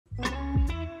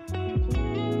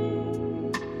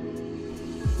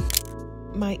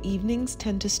my evenings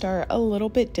tend to start a little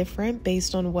bit different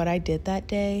based on what I did that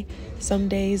day. Some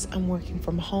days I'm working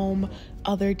from home,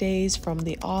 other days from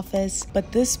the office.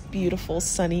 But this beautiful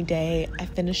sunny day, I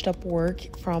finished up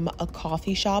work from a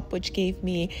coffee shop, which gave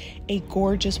me a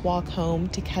gorgeous walk home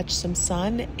to catch some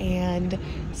sun and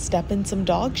step in some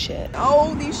dog shit.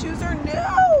 Oh, these shoes are new!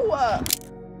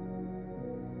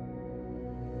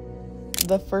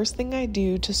 The first thing I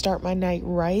do to start my night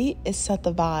right is set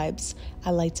the vibes. I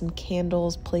light some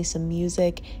candles, play some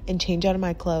music, and change out of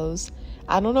my clothes.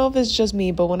 I don't know if it's just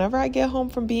me, but whenever I get home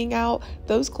from being out,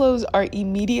 those clothes are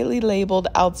immediately labeled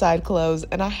outside clothes,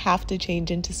 and I have to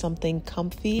change into something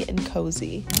comfy and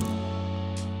cozy.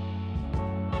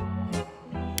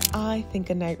 I think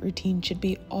a night routine should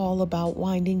be all about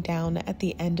winding down at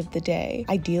the end of the day.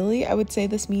 Ideally, I would say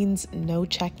this means no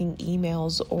checking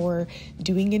emails or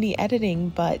doing any editing,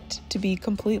 but to be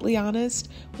completely honest,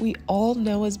 we all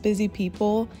know as busy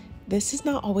people, this is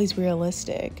not always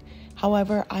realistic.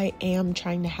 However, I am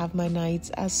trying to have my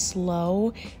nights as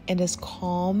slow and as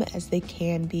calm as they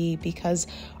can be because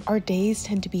our days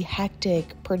tend to be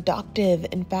hectic, productive,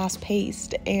 and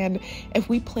fast-paced. And if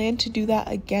we plan to do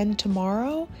that again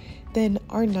tomorrow, then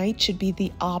our night should be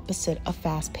the opposite of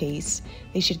fast-paced.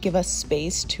 They should give us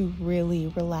space to really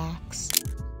relax.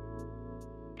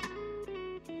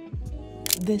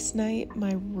 This night,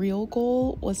 my real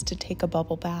goal was to take a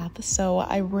bubble bath, so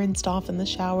I rinsed off in the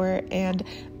shower, and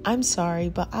I'm sorry,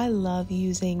 but I love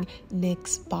using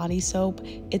Nick's body soap.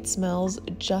 It smells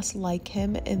just like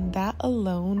him, and that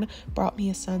alone brought me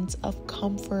a sense of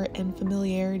comfort and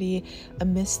familiarity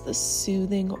amidst the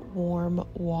soothing, warm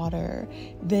water.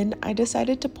 Then I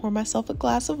decided to pour myself a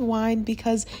glass of wine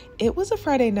because it was a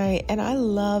Friday night, and I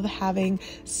love having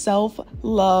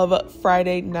self-love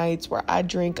Friday nights where I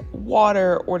drink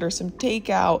water, order some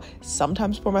takeout,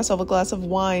 sometimes pour myself a glass of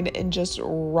wine, and just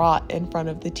rot in front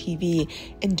of the TV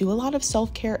and do a lot of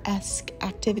self-care-esque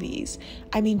activities.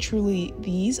 I mean, truly,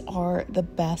 these are the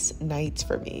best nights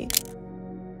for me.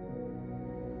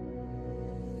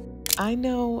 I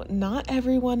know not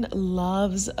everyone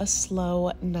loves a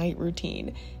slow night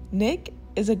routine. Nick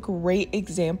is a great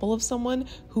example of someone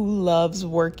who loves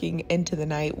working into the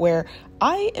night, where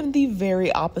I am the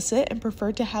very opposite and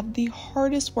prefer to have the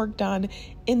hardest work done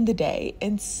in the day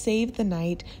and save the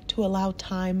night to allow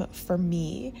time for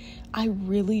me. I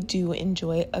really do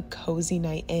enjoy a cozy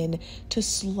night in to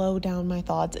slow down my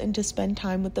thoughts and to spend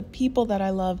time with the people that I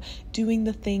love, doing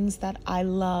the things that I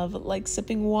love, like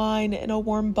sipping wine in a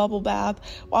warm bubble bath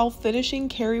while finishing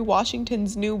Kerry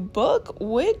Washington's new book,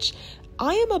 which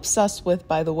I am obsessed with,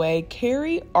 by the way.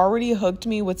 Carrie already hooked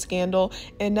me with Scandal,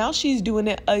 and now she's doing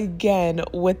it again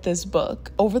with this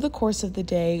book. Over the course of the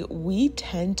day, we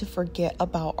tend to forget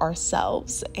about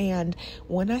ourselves. And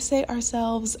when I say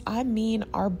ourselves, I mean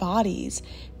our bodies,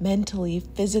 mentally,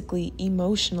 physically,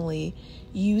 emotionally.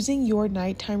 Using your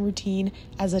nighttime routine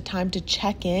as a time to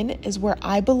check in is where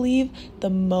I believe the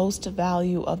most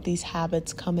value of these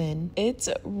habits come in. It's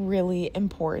really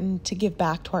important to give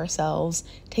back to ourselves.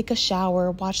 Take a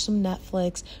shower, watch some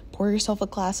Netflix, pour yourself a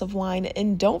glass of wine,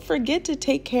 and don't forget to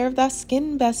take care of that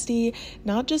skin, bestie.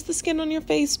 Not just the skin on your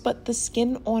face, but the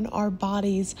skin on our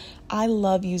bodies. I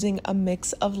love using a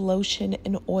mix of lotion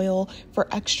and oil for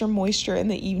extra moisture in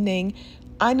the evening.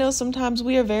 I know sometimes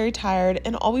we are very tired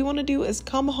and all we want to do is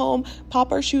come home,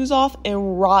 pop our shoes off,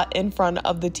 and rot in front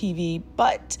of the TV.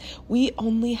 But we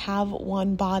only have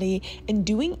one body, and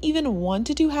doing even 1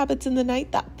 to 2 habits in the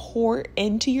night that pour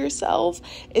into yourself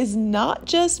is not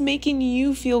just making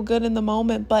you feel good in the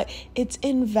moment, but it's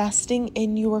investing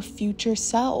in your future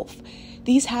self.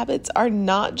 These habits are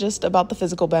not just about the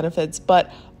physical benefits,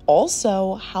 but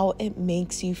also how it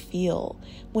makes you feel.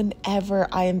 Whenever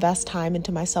I invest time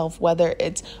into myself, whether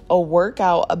it's a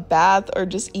workout, a bath, or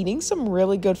just eating some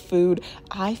really good food,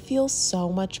 I feel so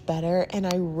much better and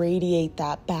I radiate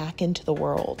that back into the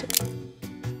world.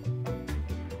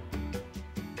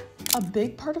 A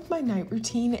big part of my night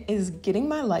routine is getting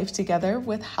my life together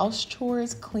with house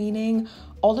chores, cleaning,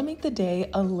 all to make the day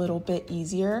a little bit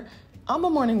easier. I'm a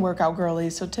morning workout girly,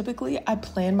 so typically I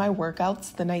plan my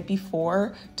workouts the night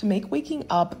before to make waking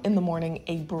up in the morning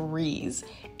a breeze.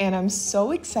 And I'm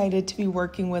so excited to be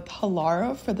working with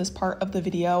Halara for this part of the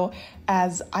video,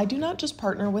 as I do not just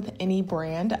partner with any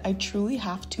brand. I truly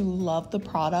have to love the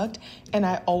product, and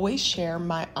I always share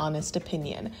my honest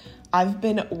opinion. I've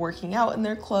been working out in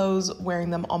their clothes,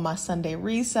 wearing them on my Sunday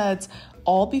resets,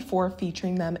 all before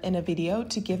featuring them in a video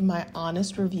to give my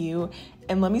honest review.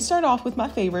 And let me start off with my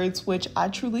favorites, which I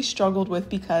truly struggled with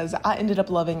because I ended up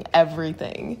loving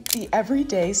everything. The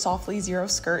Everyday Softly Zero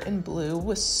skirt in blue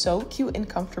was so cute and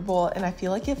comfortable, and I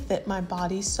feel like it fit my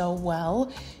body so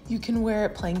well. You can wear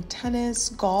it playing tennis,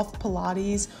 golf,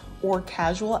 Pilates, or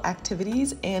casual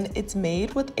activities, and it's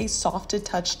made with a soft to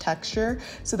touch texture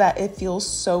so that it feels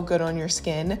so good on your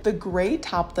skin. The gray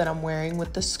top that I'm wearing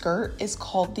with the skirt is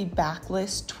called the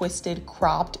Backless Twisted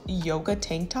Cropped Yoga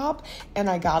Tank Top, and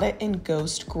I got it in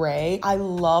ghost gray. I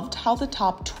loved how the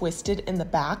top twisted in the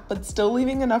back, but still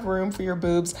leaving enough room for your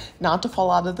boobs not to fall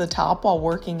out of the top while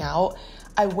working out.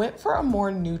 I went for a more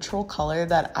neutral color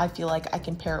that I feel like I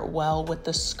can pair it well with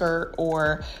the skirt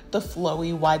or the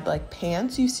flowy wide leg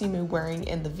pants you see me wearing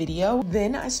in the video.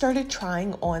 Then I started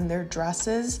trying on their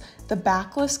dresses. The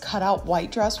backless cutout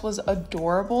white dress was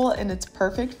adorable, and it's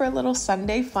perfect for a little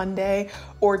Sunday fun day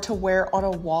or to wear on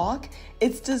a walk.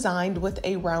 It's designed with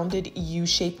a rounded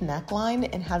U-shaped neckline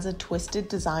and has a twisted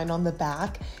design on the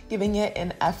back, giving it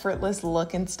an effortless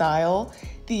look and style.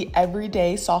 The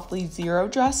Everyday Softly Zero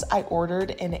dress I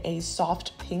ordered in a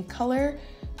soft pink color.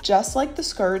 Just like the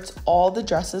skirts, all the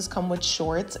dresses come with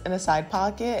shorts and a side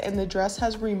pocket, and the dress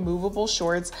has removable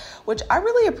shorts, which I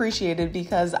really appreciated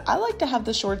because I like to have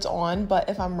the shorts on, but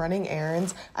if I'm running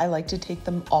errands, I like to take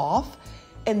them off.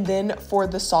 And then for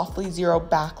the Softly Zero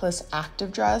backless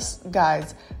active dress,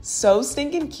 guys, so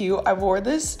stinking cute. I wore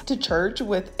this to church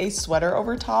with a sweater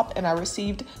over top, and I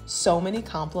received so many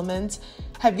compliments.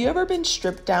 Have you ever been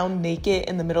stripped down naked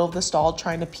in the middle of the stall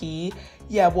trying to pee?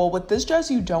 Yeah, well, with this dress,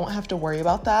 you don't have to worry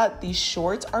about that. These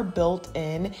shorts are built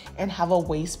in and have a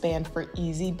waistband for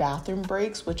easy bathroom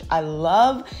breaks, which I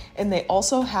love. And they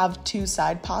also have 2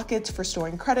 side pockets for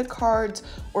storing credit cards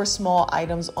or small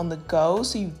items on the go,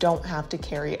 so you don't have to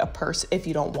carry a purse if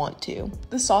you don't want to.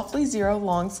 The Softly Zero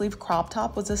long sleeve crop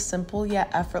top was a simple yet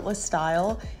effortless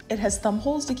style. It has thumb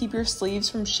holes to keep your sleeves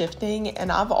from shifting, and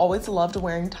I've always loved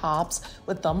wearing tops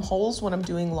with thumb holes when I'm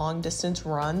doing long distance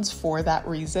runs for that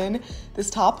reason. This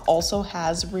top also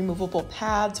has removable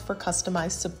pads for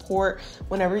customized support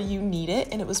whenever you need it,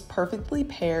 and it was perfectly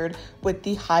paired with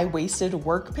the high-waisted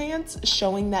work pants,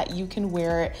 showing that you can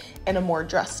wear it in a more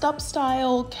dressed up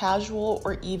style, casual,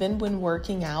 or even when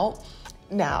working out.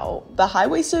 Now, the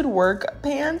high-waisted work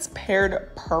pants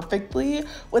paired perfectly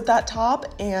with that top,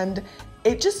 and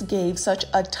it just gave such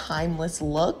a timeless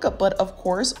look, but of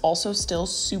course also still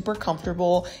super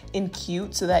comfortable and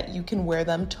cute so that you can wear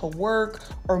them to work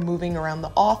or moving around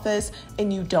the office,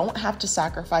 and you don't have to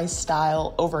sacrifice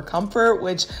style over comfort,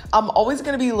 which I'm always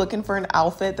gonna be looking for an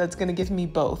outfit that's gonna give me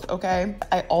both, okay?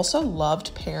 I also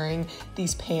loved pairing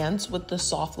these pants with the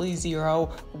Softly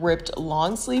Zero ripped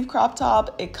long sleeve crop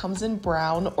top. It comes in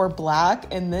brown or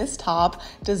black, and this top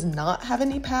does not have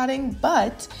any padding,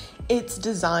 but it's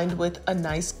designed with a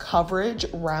nice coverage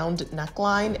round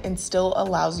neckline and still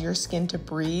allows your skin to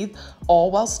breathe,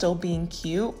 all while still being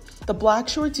cute. The black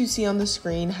shorts you see on the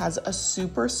screen has a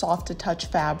super soft to touch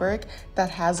fabric that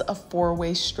has a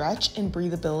 4-way stretch and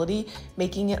breathability,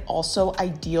 making it also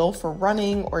ideal for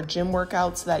running or gym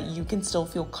workouts so that you can still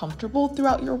feel comfortable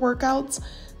throughout your workouts.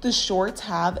 The shorts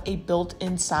have a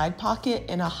built-in side pocket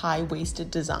and a high-waisted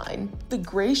design. The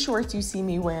gray shorts you see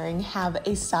me wearing have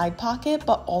a side pocket,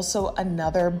 but also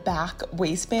another back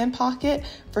waistband pocket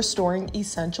for storing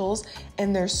essentials,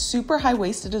 and they're super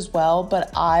high-waisted as well,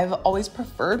 but I've always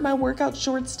preferred my workout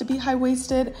shorts to be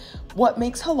high-waisted. What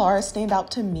makes Alaias stand out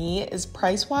to me is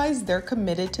price-wise, they're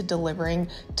committed to delivering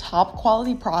top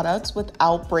quality products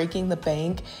without breaking the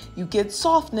bank. You get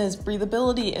softness,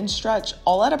 breathability, and stretch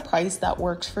all at a price that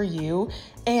works for you.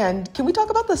 And can we talk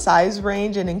about the size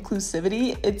range and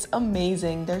inclusivity? It's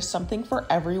amazing. There's something for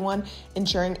everyone,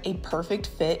 ensuring a perfect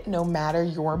fit no matter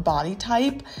your body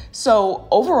type. So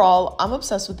overall, I'm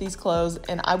obsessed with these clothes,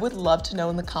 and I would love to know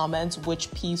in the comments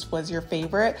which piece was your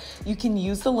favorite. You can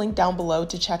use the link down below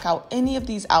to check out any of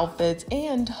these outfits,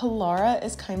 and Halara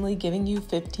is kindly giving you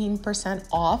 15%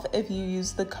 off if you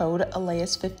use the code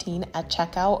Alaias15 at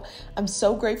checkout. I'm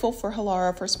so grateful for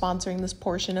Halara for sponsoring this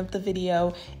portion of the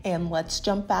video, and let's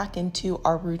jump back into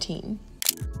our routine.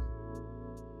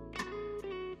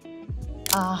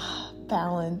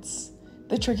 Balance.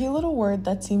 The tricky little word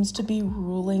that seems to be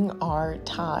ruling our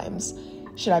times.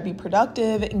 Should I be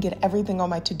productive and get everything on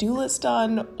my to-do list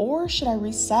done, or should I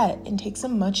reset and take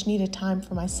some much needed time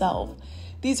for myself?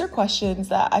 These are questions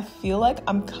that I feel like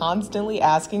I'm constantly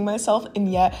asking myself,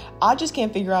 and yet I just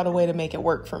can't figure out a way to make it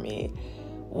work for me.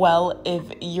 Well, if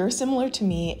you're similar to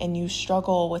me and you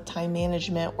struggle with time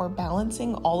management or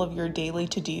balancing all of your daily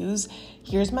to-dos,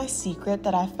 here's my secret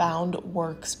that I found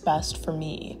works best for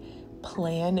me.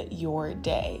 plan your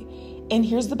day. And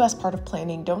here's the best part of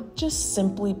planning. Don't just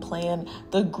simply plan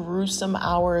the gruesome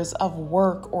hours of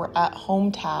work or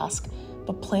at-home task,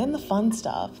 but plan the fun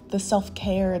stuff, the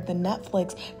self-care, the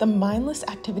Netflix, the mindless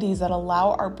activities that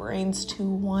allow our brains to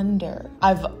wander.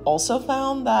 I've also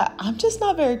found that I'm just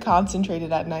not very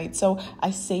concentrated at night, so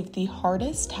I save the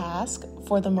hardest task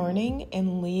for the morning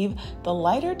and leave the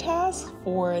lighter task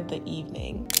for the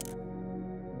evening.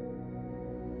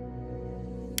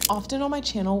 Often on my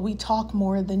channel, we talk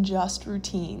more than just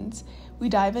routines. We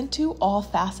dive into all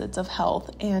facets of health,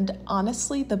 and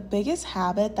honestly, the biggest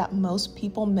habit that most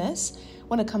people miss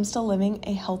when it comes to living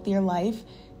a healthier life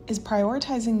is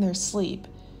prioritizing their sleep.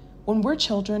 When we're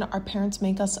children, our parents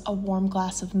make us a warm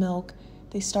glass of milk.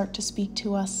 They start to speak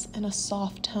to us in a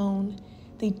soft tone.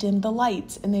 They dim the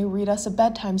lights and they read us a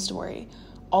bedtime story.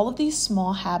 All of these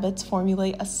small habits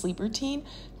formulate a sleep routine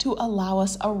to allow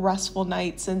us a restful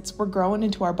night since we're growing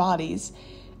into our bodies.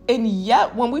 And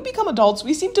yet, when we become adults,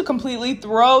 we seem to completely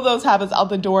throw those habits out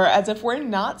the door as if we're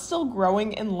not still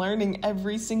growing and learning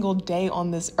every single day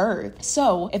on this earth.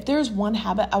 So, if there's one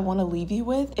habit I want to leave you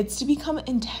with, it's to become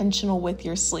intentional with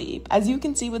your sleep. As you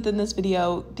can see within this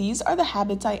video, these are the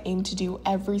habits I aim to do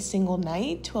every single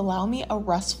night to allow me a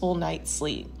restful night's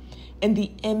sleep. And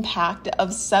the impact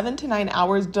of 7 to 9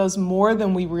 hours does more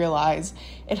than we realize.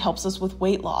 It helps us with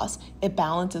weight loss. It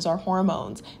balances our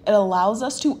hormones. It allows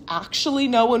us to actually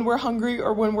know when we're hungry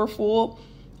or when we're full.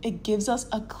 It gives us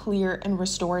a clear and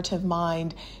restorative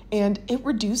mind, and it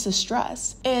reduces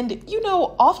stress. And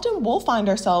often we'll find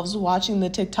ourselves watching the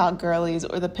TikTok girlies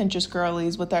or the Pinterest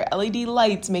girlies with their LED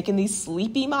lights making these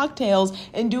sleepy mocktails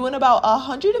and doing about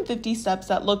 150 steps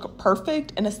that look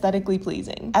perfect and aesthetically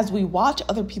pleasing. As we watch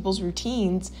other people's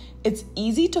routines, it's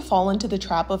easy to fall into the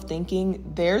trap of thinking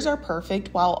theirs are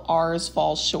perfect while ours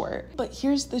falls short. But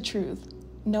here's the truth.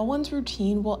 No one's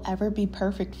routine will ever be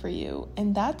perfect for you,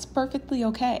 and that's perfectly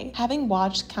okay. Having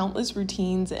watched countless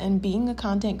routines and being a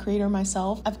content creator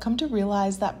myself, I've come to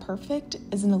realize that perfect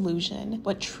is an illusion.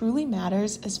 What truly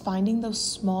matters is finding those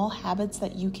small habits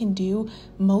that you can do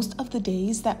most of the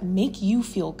days that make you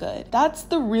feel good. That's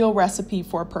the real recipe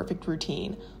for a perfect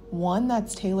routine. One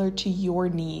that's tailored to your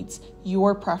needs,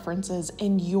 your preferences,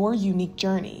 and your unique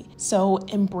journey. So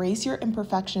embrace your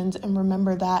imperfections and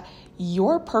remember that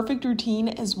your perfect routine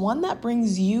is one that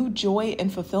brings you joy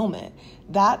and fulfillment.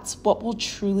 That's what will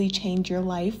truly change your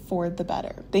life for the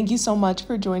better. Thank you so much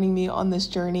for joining me on this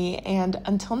journey, and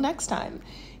until next time,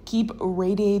 keep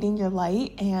radiating your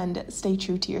light and stay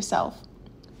true to yourself.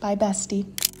 Bye, bestie.